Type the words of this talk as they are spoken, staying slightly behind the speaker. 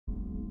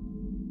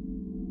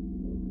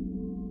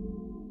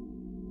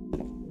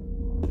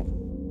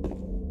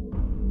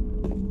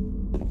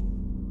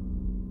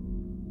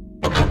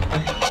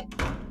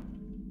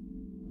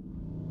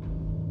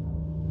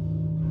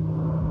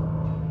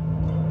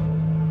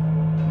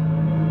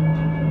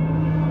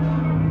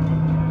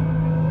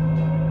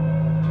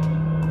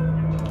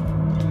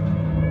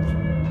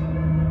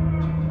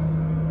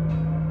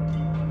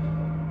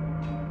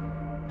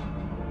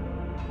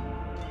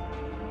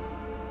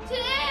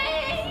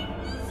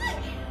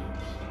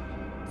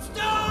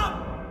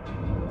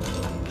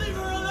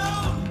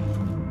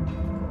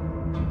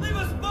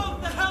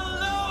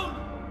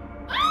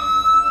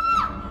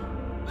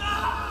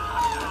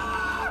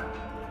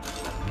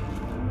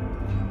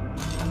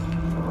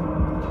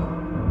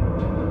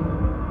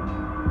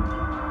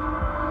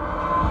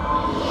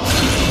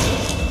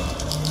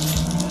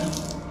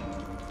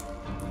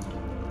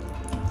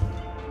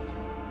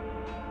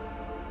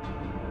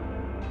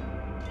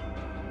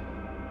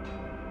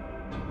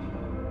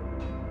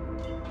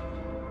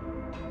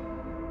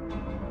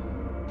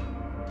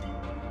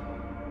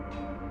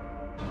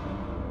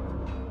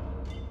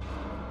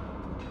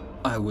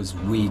I was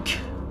weak.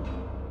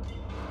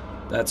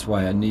 That's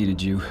why I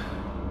needed you.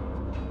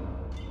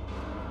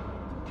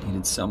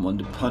 Needed someone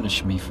to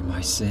punish me for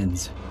my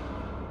sins.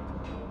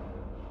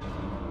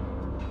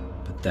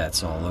 But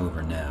that's all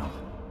over now.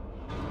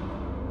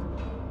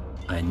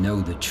 I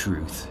know the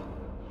truth.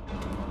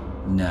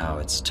 Now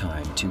it's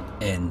time to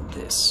end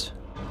this.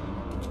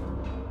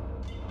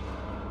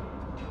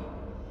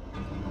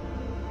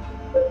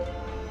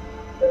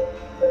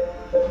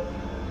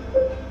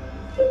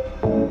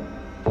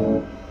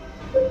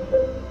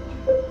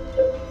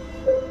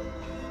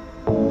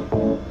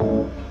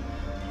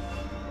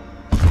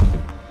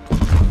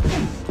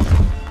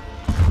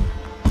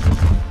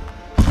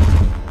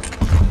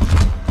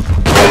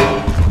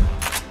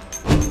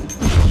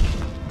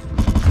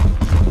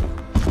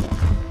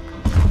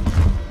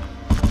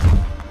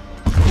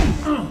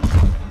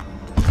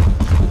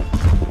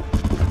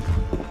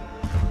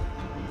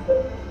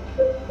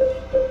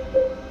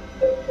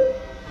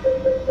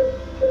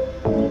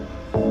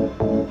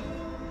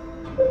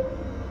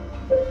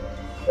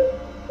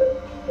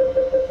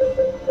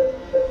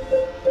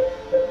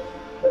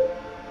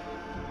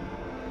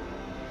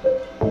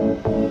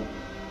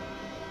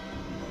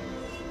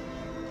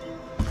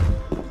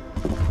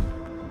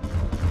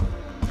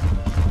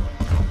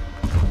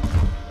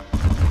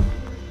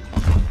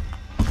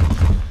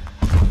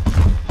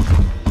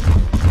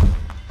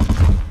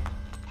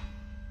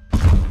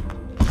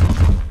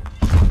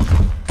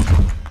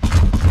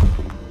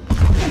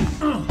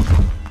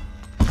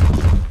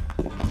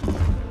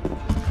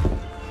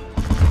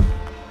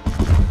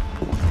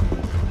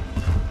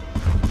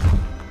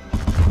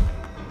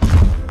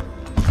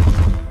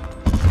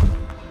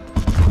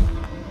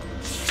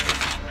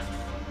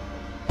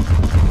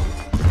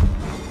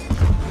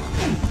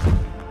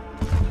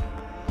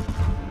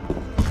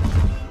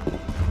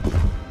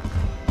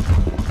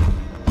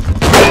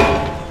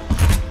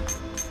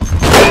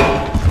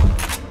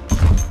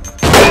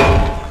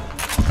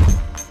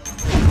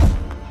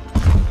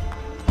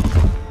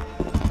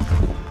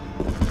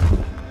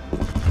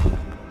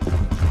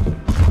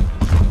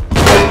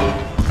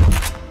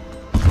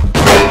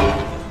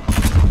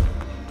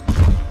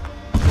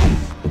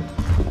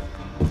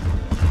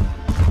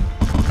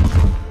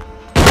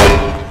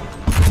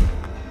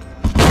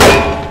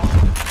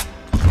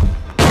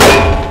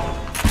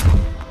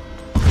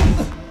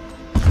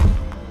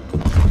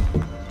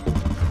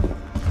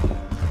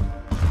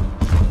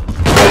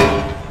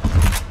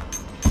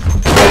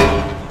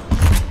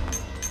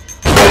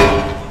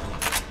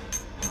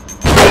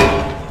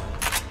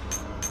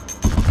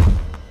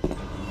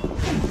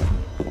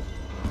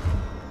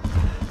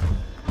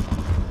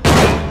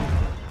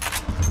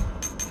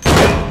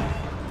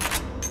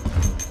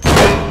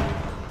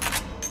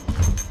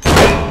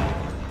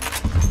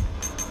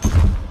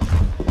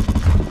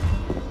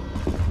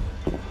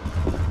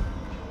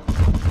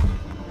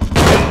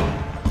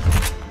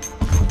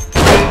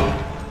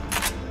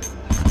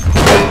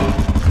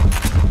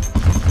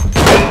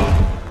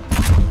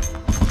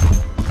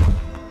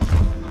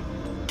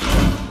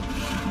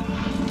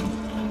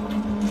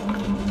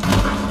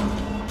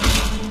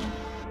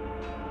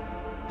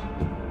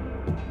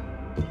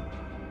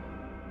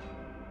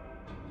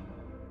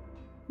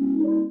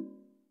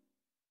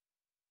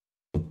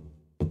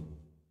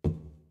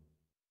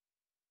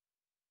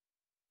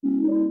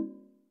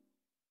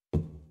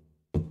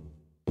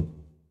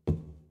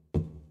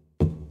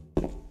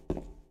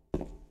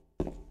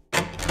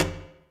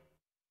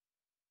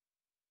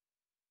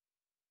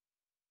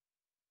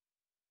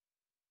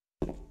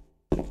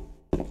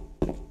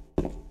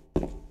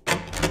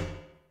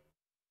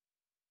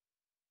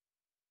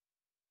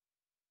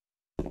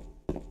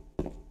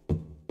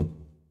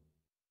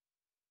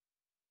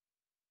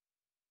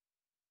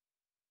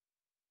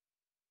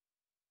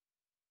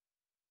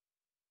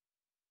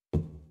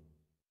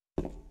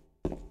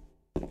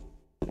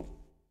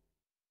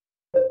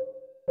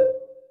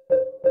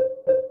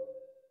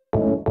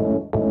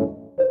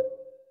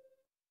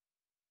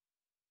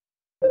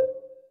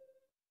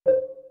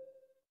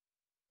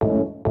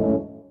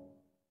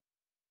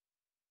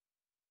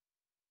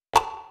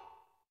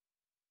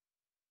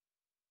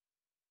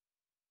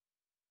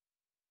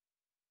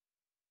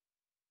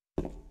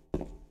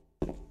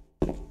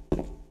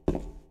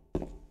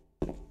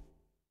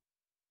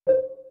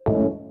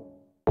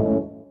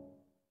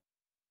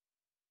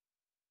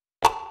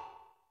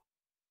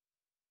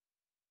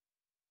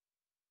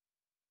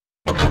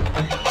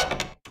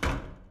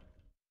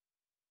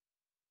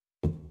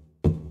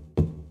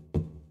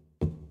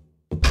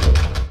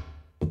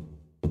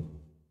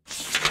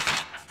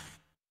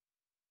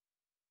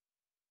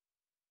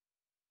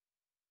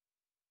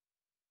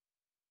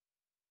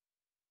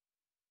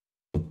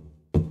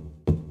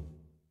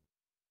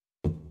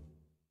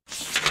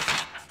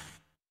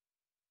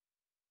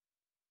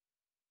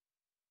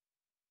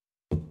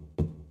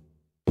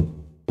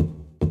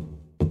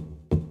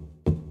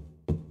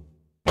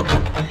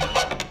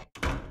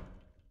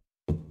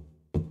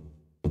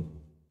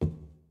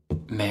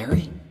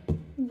 Mary?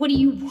 What do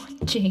you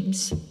want,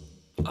 James?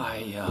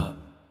 I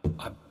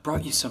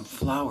brought you some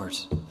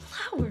flowers.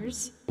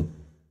 Flowers?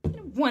 I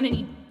don't want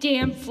any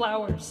damn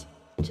flowers.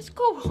 Just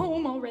go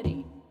home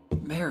already.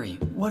 Mary,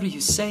 what are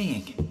you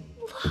saying?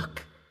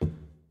 Look,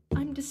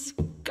 I'm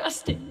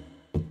disgusting.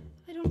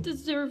 I don't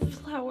deserve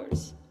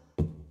flowers.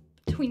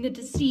 Between the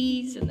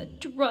disease and the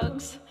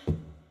drugs,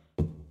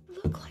 I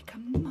look like a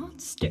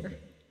monster.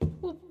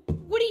 Well,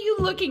 what are you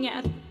looking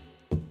at?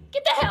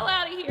 Get the hell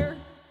out of here!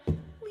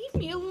 Leave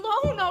me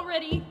alone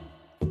already!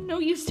 I'm no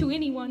use to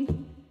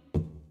anyone.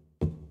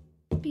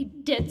 I'll be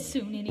dead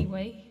soon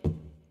anyway.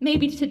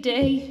 Maybe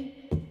today,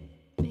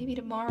 maybe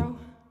tomorrow.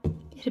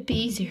 It'd be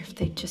easier if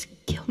they'd just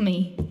kill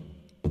me.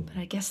 But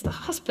I guess the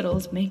hospital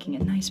is making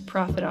a nice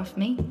profit off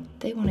me.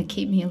 They want to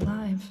keep me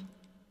alive.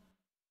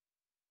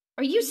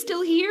 Are you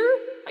still here?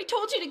 I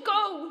told you to go.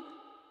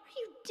 Are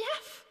you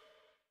deaf?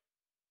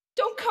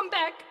 Don't come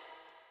back.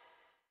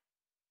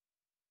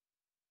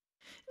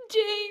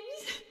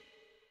 James,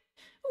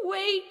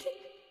 wait.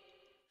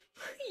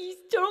 Please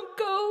don't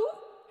go.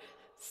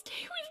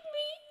 Stay with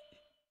me.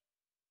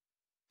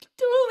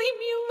 Don't leave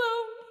me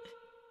alone.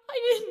 I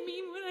didn't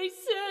mean what I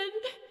said.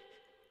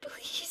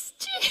 Please,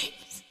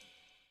 James.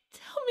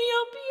 Tell me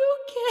I'll be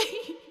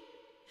okay.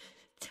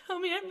 Tell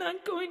me I'm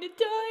not going to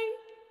die.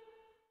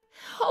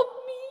 Help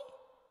me.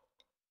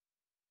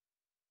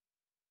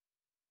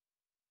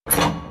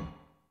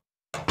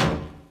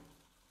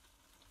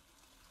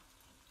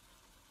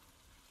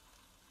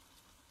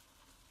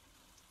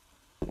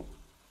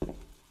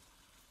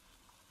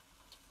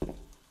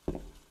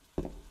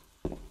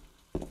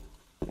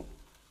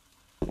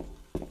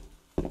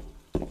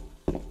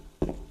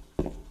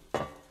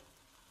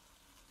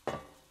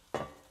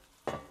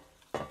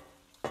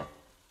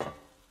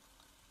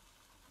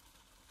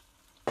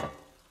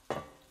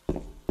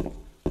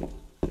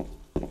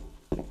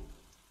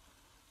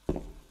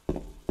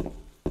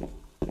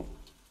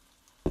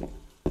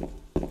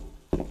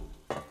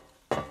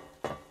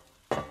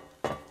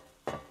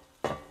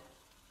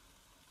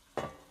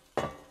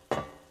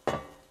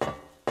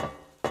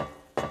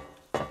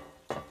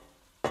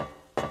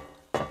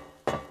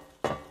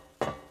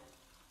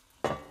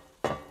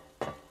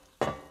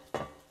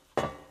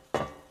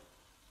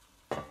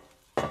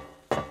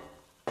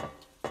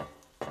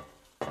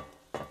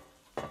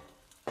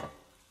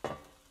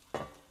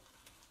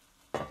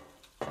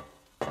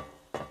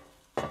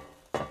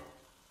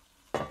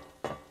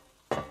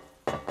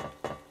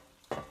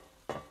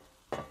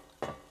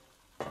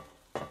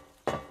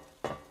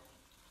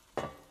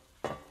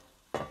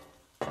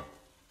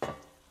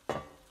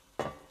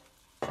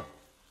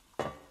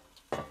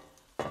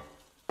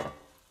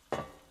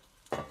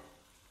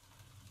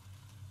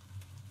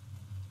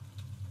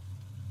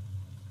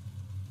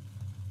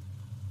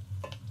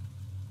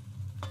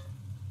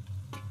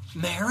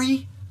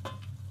 Mary?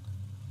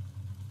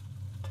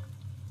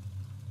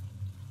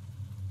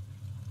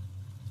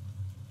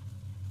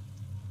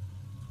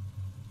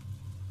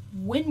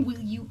 When will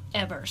you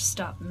ever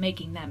stop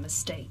making that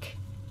mistake?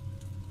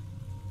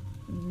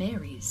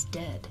 Mary is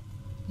dead.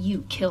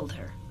 You killed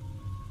her.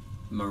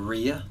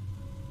 Maria?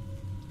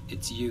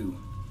 It's you.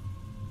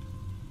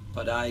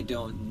 But I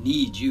don't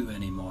need you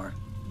anymore.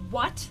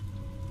 What?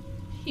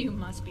 You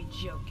must be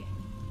joking.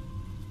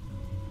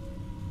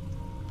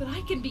 But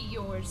I can be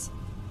yours.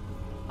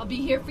 I'll be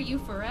here for you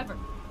forever.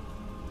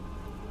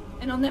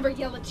 And I'll never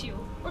yell at you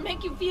or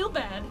make you feel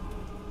bad.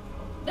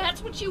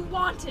 That's what you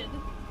wanted.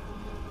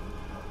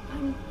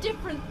 I'm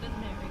different than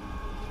Mary.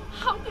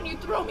 How can you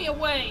throw me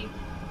away?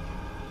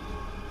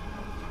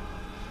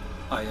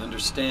 I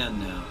understand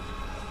now.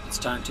 It's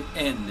time to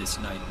end this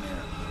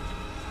nightmare.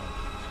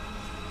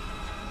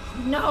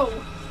 No,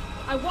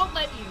 I won't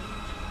let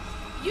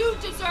you. You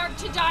deserve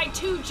to die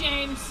too,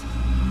 James.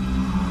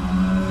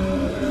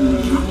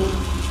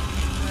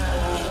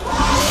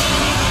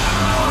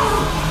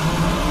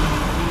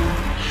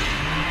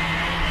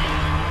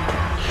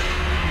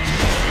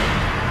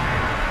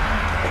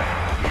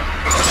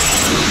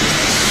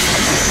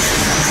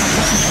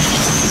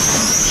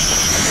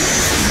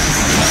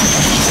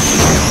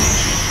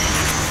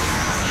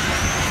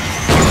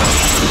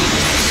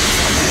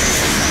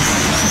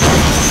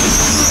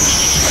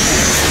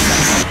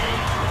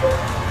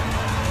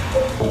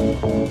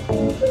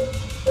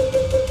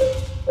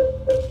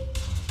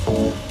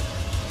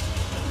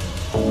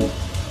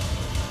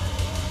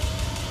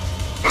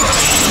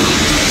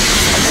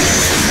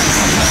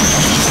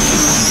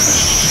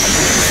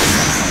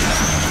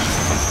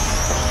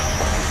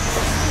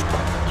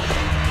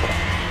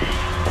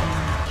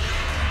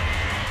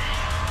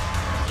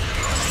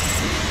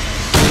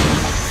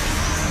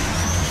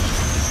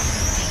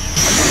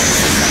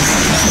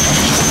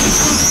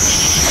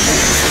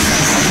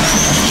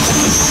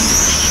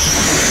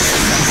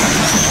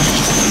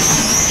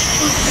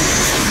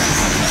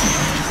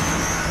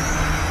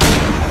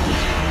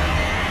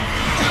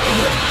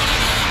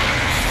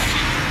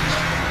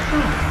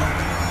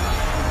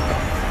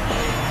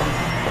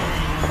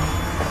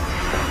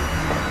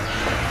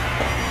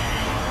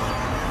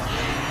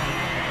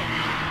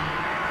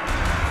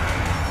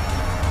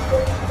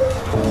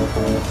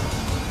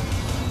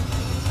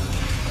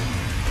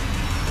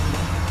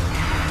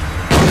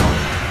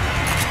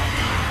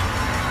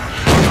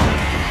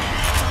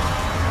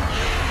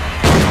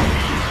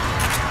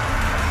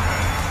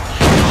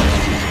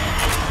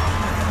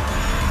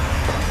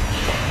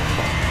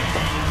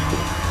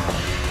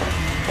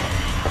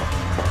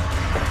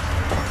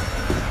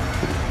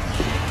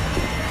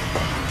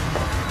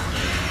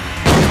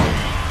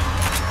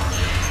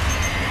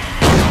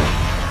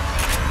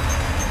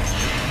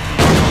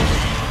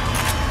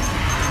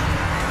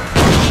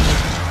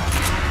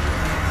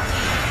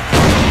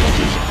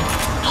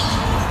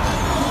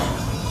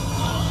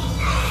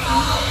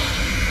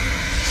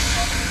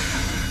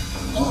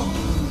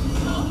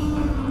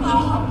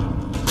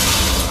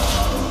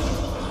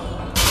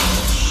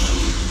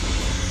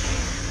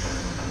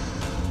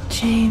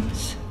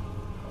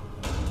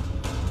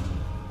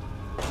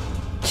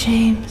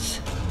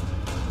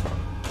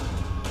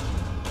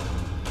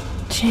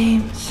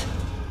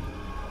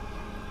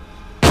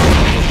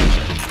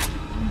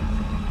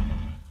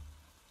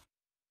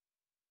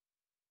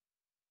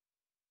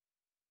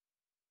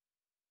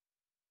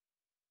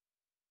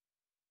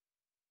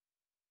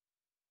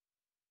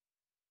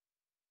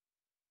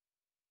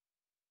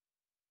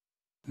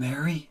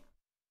 Mary?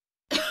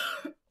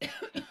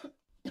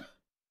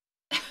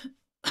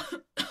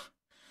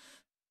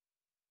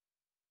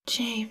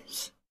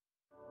 James.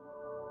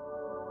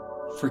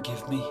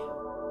 Forgive me.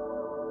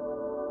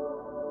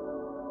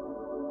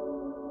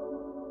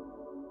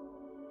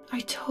 I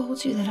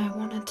told you that I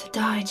wanted to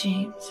die,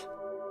 James.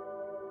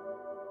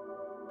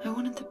 I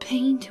wanted the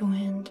pain to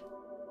end.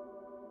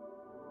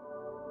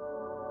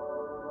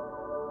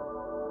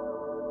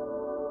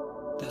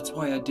 That's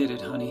why I did it,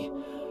 honey.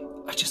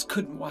 I just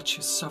couldn't watch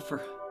you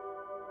suffer.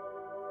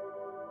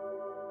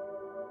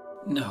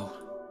 No.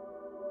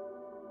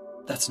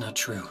 That's not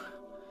true.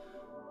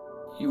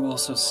 You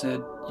also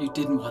said you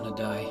didn't want to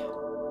die.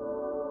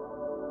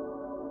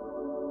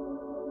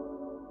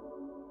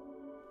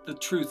 The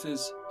truth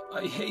is,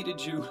 I hated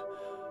you.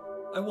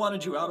 I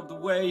wanted you out of the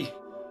way.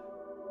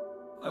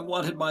 I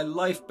wanted my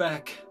life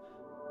back.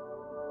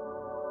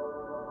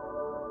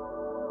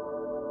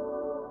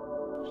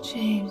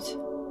 James,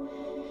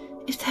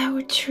 if that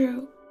were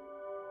true,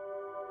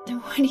 then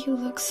why do you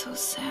look so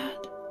sad?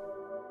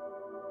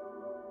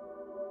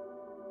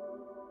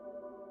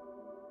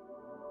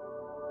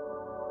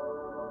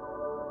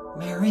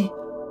 Mary?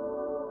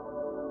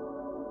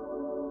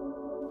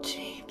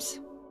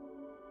 James.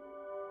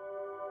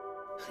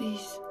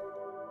 Please.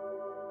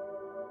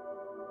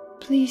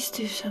 Please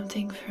do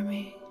something for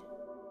me.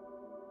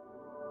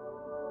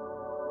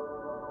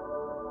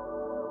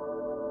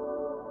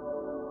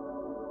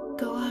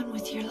 Go on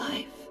with your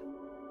life.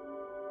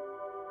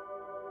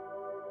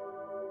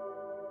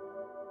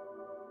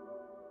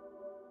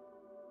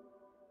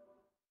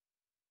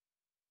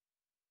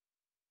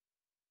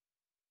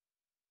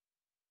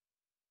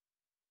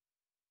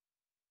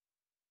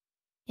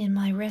 In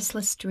my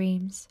restless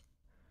dreams,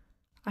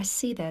 I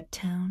see that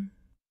town.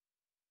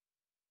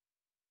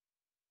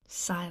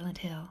 Silent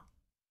Hill.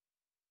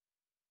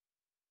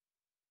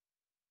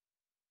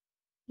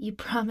 You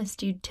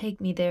promised you'd take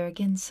me there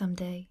again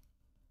someday,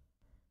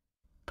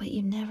 but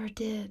you never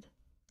did.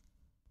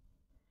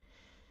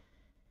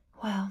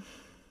 Well,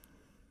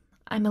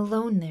 I'm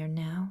alone there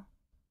now,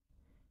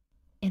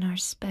 in our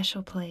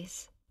special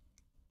place,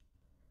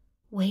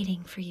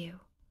 waiting for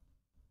you.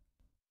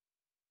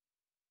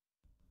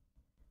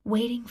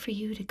 Waiting for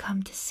you to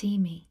come to see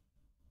me.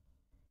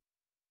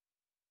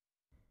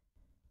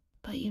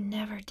 But you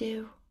never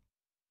do.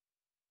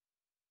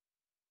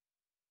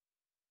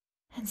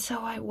 And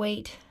so I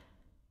wait,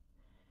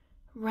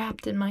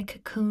 wrapped in my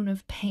cocoon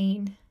of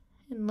pain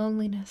and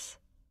loneliness.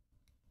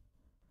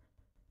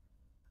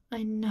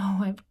 I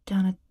know I've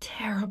done a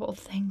terrible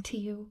thing to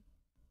you.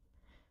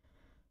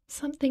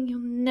 Something you'll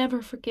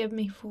never forgive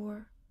me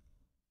for.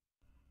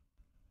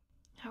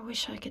 I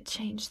wish I could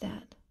change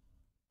that.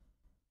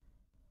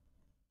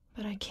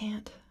 But I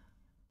can't.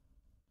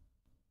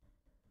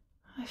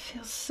 I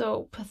feel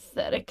so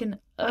pathetic and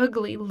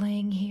ugly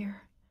laying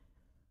here,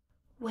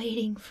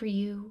 waiting for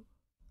you.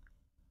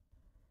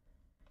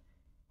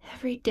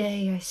 Every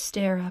day I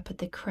stare up at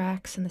the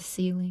cracks in the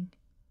ceiling,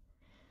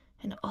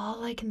 and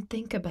all I can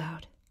think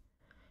about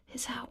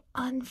is how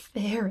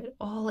unfair it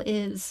all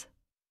is.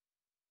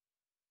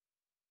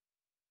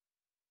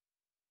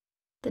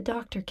 The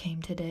doctor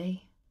came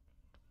today.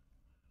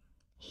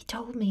 He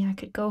told me I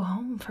could go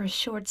home for a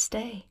short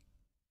stay.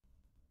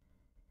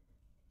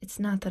 It's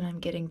not that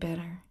I'm getting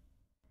better.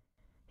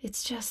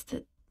 It's just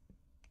that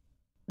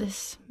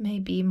this may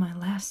be my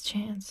last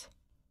chance.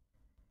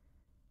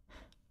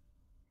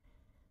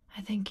 I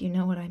think you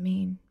know what I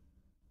mean.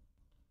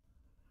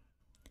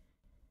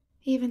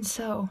 Even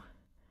so,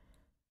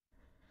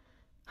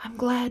 I'm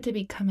glad to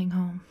be coming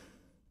home.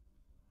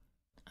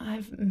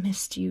 I've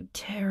missed you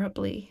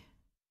terribly.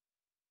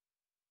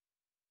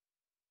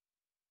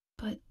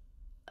 But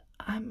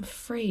I'm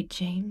afraid,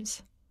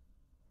 James.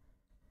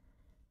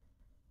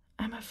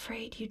 I'm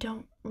afraid you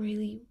don't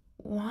really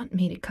want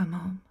me to come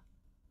home.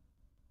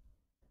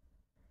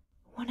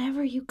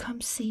 Whenever you come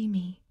see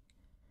me,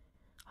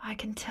 I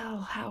can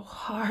tell how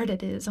hard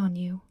it is on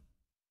you.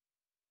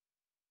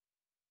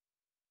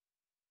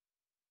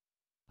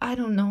 I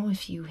don't know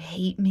if you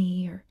hate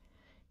me or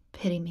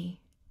pity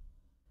me,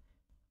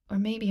 or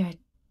maybe I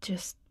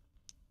just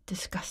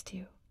disgust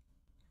you.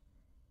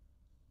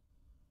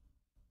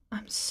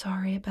 I'm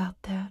sorry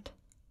about that.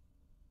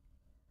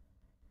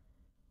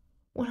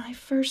 When I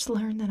first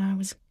learned that I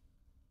was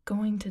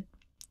going to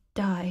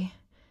die,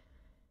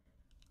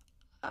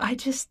 I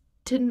just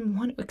didn't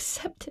want to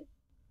accept it.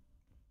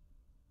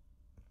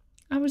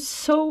 I was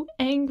so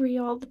angry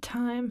all the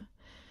time,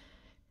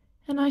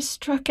 and I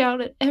struck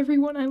out at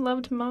everyone I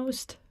loved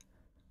most.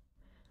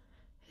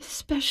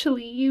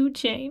 Especially you,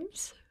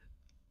 James.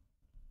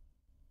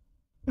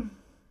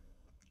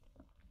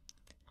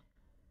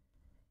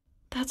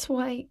 That's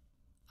why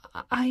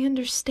I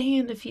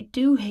understand if you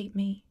do hate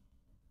me.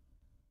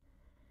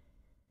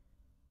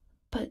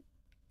 But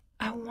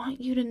I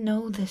want you to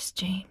know this,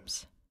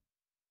 James.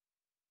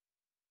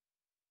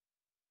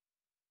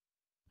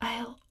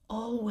 I'll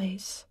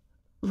always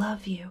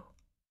love you.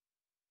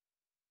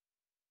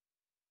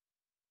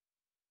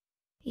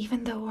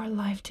 Even though our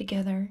life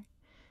together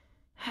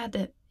had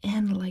to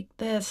end like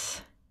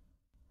this,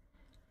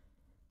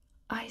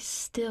 I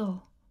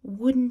still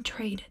wouldn't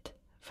trade it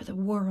for the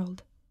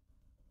world.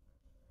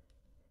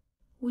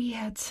 We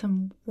had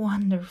some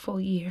wonderful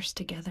years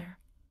together.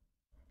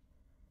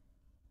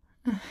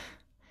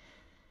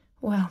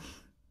 Well,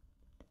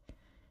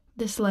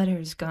 this letter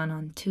has gone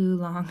on too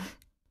long,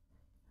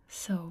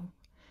 so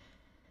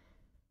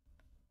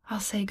I'll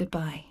say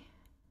goodbye.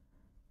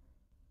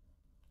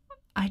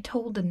 I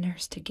told the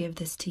nurse to give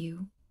this to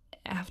you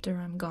after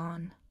I'm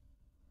gone.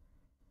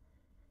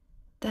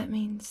 That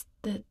means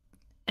that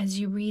as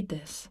you read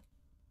this,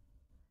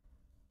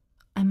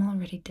 I'm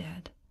already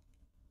dead.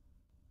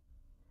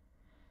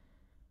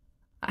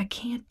 I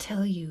can't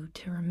tell you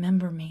to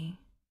remember me,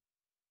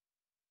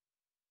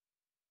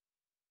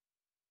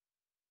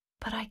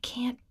 but I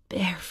can't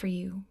bear for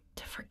you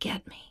to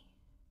forget me.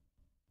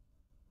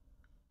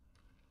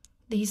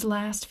 These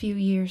last few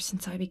years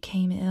since I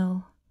became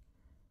ill,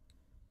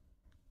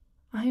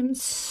 I am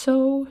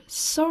so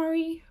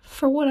sorry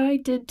for what I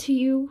did to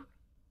you,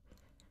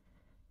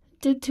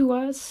 did to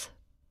us.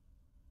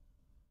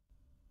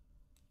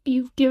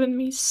 You've given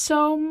me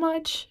so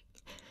much,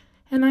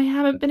 and I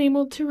haven't been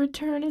able to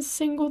return a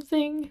single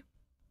thing.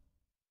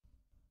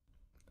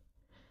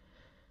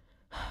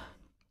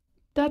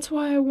 That's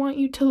why I want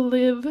you to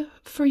live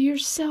for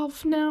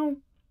yourself now.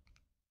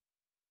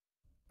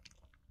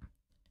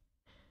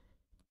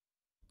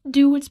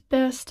 Do what's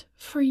best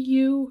for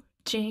you,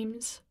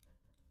 James.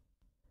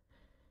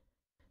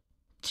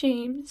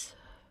 James,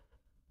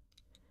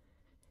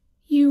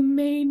 you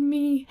made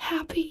me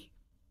happy.